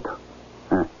get out?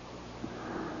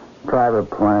 Private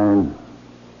plane.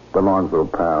 Belongs to a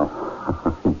pal.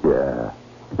 Yeah,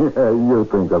 you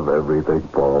think of everything,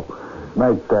 Paul.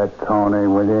 Make that, Tony,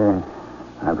 will you?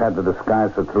 I've had the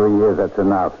disguise for 3 years. That's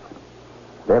enough.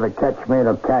 If they ever catch me,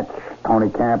 they'll catch Tony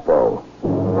Campo.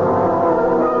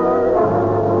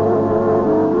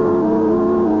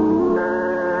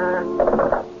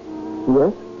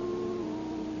 Yes?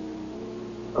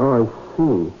 Oh, I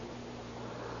see.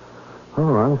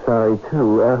 Oh, I'm sorry,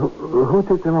 too. Who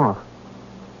took them off?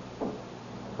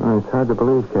 Oh, it's hard to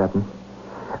believe, Captain.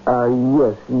 Yes, I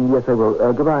will.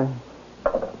 Goodbye.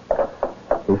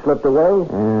 He slipped away?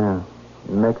 Yeah.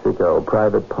 Mexico,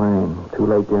 private plane. Too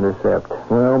late to intercept.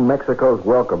 Well, Mexico's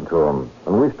welcome to him.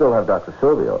 And we still have Dr.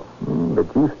 Silvio.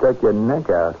 But you stuck your neck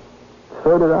out.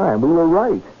 So did I, and we were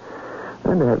right.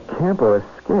 And to have Campo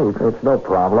escape. It's no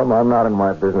problem. I'm not in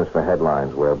my business for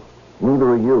headlines, Webb. Neither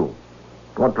are you.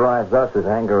 What drives us is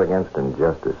anger against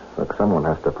injustice. Look, someone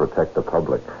has to protect the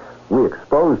public. We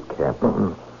exposed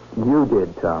Campbell. You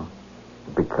did, Tom.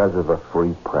 Because of a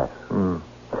free press.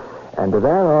 And to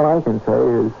that, all I can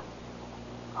say is,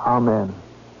 amen.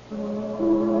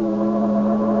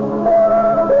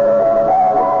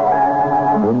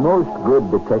 In most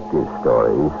good detective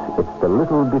stories, it's the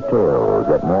little details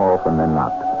that more often than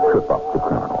not trip up the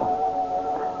criminal.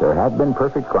 There have been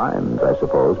perfect crimes, I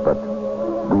suppose, but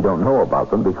we don't know about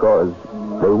them because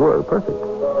they were perfect.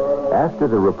 After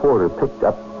the reporter picked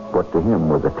up what to him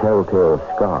was a telltale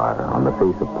scar on the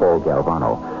face of Paul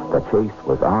Galvano, the chase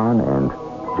was on and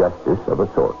justice of a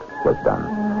sort was done.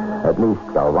 At least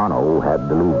Galvano had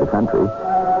to leave the country.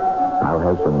 I'll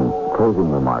have some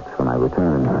closing remarks when I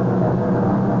return.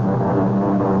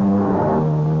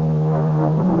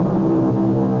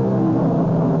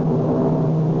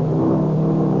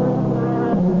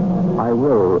 I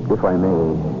will, if I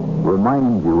may,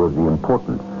 remind you of the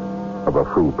importance of a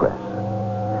free press.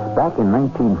 Back in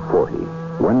 1940,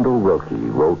 Wendell Willkie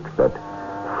wrote that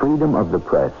freedom of the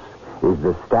press is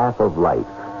the staff of life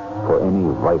for any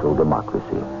vital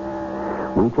democracy.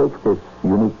 We take this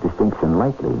unique distinction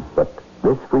lightly, but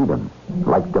this freedom,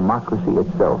 like democracy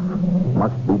itself,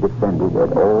 must be defended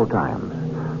at all times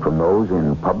from those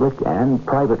in public and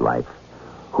private life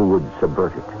who would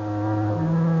subvert it.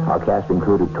 Our cast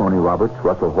included Tony Roberts,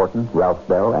 Russell Horton, Ralph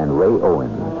Bell, and Ray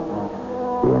Owens.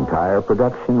 The entire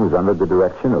production was under the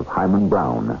direction of Hyman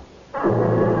Brown.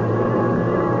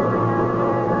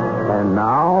 And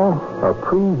now, a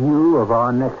preview of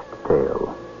our next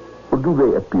tale. Do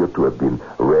they appear to have been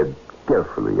read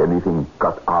carefully? Anything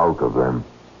cut out of them?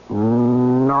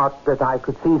 Not that I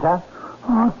could see, sir.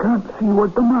 I can't see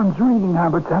what the man's reading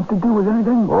habits have to do with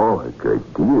anything. Oh, a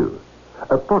great deal.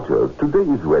 Potter, today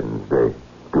is Wednesday.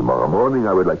 Tomorrow morning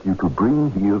I would like you to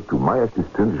bring here to my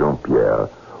assistant, Jean-Pierre,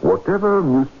 whatever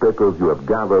newspapers you have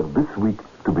gathered this week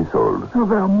to be sold. Oh,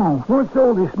 Vermont, what's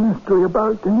all this mystery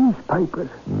about the newspapers?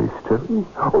 Mystery?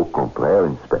 Au contraire,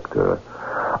 Inspector.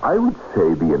 I would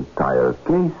say the entire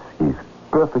case is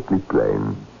perfectly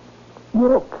plain.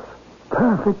 What's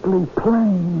perfectly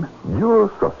plain? Your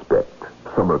suspect,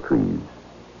 Summertrees,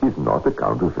 is not a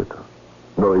counterfeiter.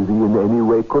 Nor is he in any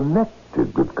way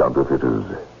connected with counterfeiters.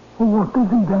 What is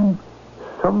he then?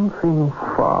 Something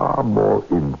far more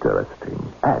interesting.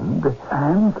 And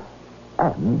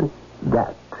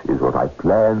that is what I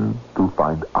plan to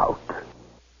find out.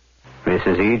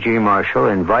 Mrs. E.G. Marshall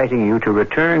inviting you to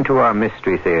return to our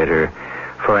Mystery Theater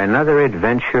for another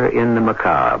adventure in the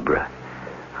macabre.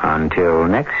 Until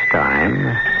next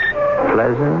time,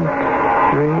 pleasant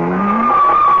dreams.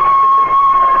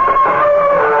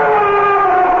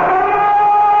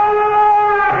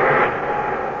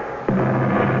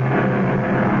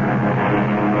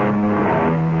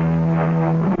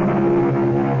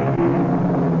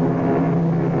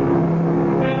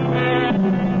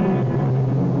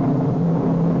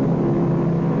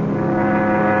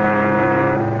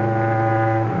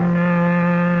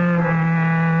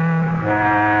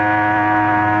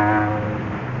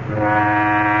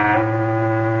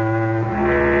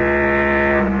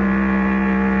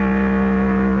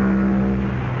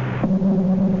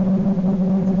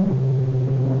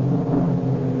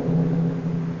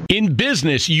 In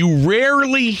business, you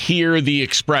rarely hear the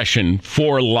expression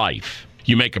for life.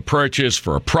 You make a purchase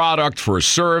for a product, for a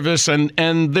service, and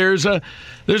there's a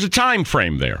time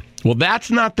frame there. Well, that's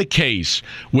not the case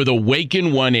with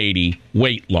Awaken 180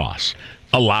 weight loss.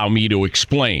 Allow me to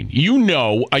explain. You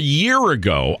know, a year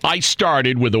ago, I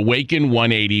started with Awaken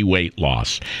 180 weight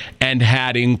loss and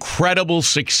had incredible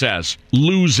success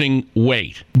losing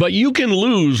weight. But you can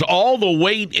lose all the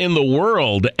weight in the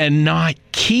world and not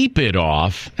keep it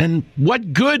off. And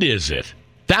what good is it?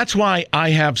 That's why I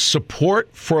have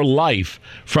support for life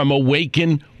from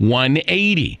Awaken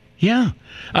 180. Yeah.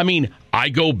 I mean, I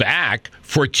go back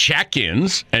for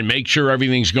check-ins and make sure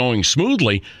everything's going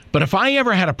smoothly. But if I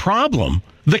ever had a problem,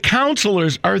 the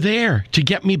counselors are there to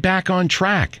get me back on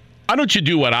track. Why don't you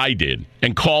do what I did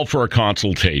and call for a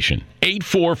consultation?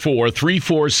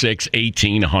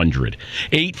 844-346-1800.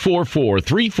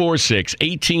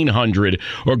 844-346-1800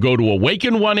 or go to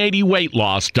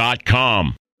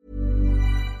awaken180weightloss.com.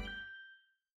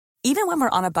 Even when we're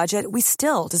on a budget, we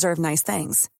still deserve nice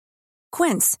things.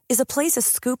 Quince is a place to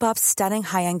scoop up stunning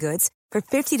high-end goods for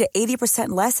 50 to 80%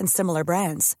 less than similar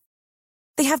brands.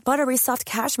 They have buttery soft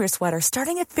cashmere sweaters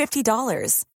starting at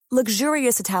 $50,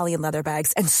 luxurious Italian leather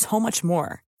bags, and so much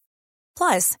more.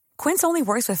 Plus, Quince only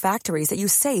works with factories that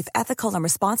use safe, ethical, and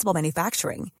responsible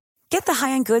manufacturing. Get the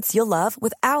high-end goods you'll love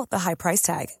without the high price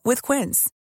tag with Quince.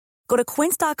 Go to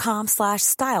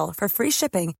quince.com/style for free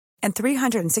shipping and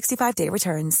 365-day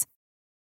returns.